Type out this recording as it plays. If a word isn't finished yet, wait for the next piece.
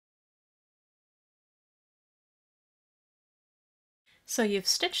So you've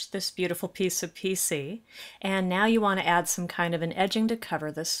stitched this beautiful piece of PC, and now you want to add some kind of an edging to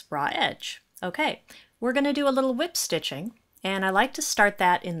cover this raw edge. Okay, we're going to do a little whip stitching, and I like to start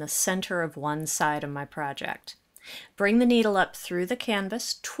that in the center of one side of my project. Bring the needle up through the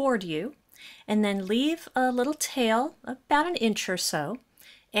canvas toward you, and then leave a little tail about an inch or so,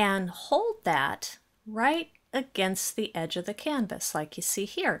 and hold that right against the edge of the canvas like you see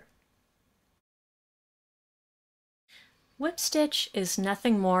here. Whip stitch is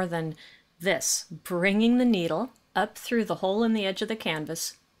nothing more than this, bringing the needle up through the hole in the edge of the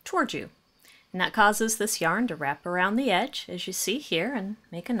canvas toward you. And that causes this yarn to wrap around the edge, as you see here, and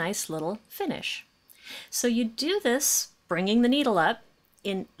make a nice little finish. So you do this, bringing the needle up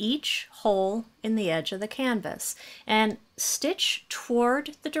in each hole in the edge of the canvas, and stitch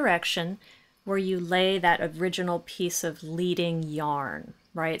toward the direction where you lay that original piece of leading yarn.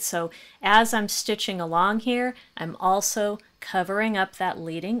 Right, so as I'm stitching along here, I'm also covering up that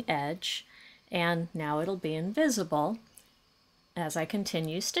leading edge, and now it'll be invisible as I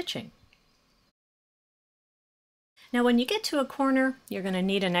continue stitching. Now when you get to a corner, you're going to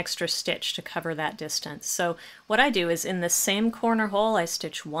need an extra stitch to cover that distance. So what I do is in the same corner hole, I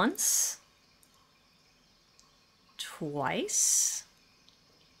stitch once, twice,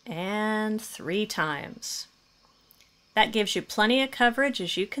 and 3 times. That gives you plenty of coverage,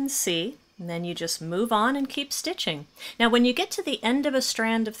 as you can see, and then you just move on and keep stitching. Now when you get to the end of a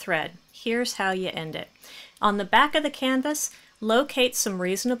strand of thread, here's how you end it. On the back of the canvas, locate some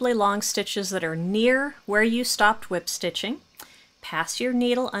reasonably long stitches that are near where you stopped whip stitching. Pass your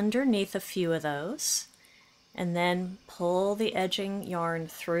needle underneath a few of those, and then pull the edging yarn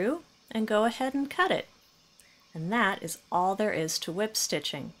through and go ahead and cut it. And that is all there is to whip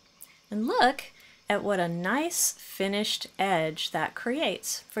stitching. And look at what a nice finished edge that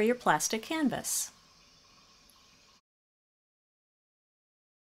creates for your plastic canvas.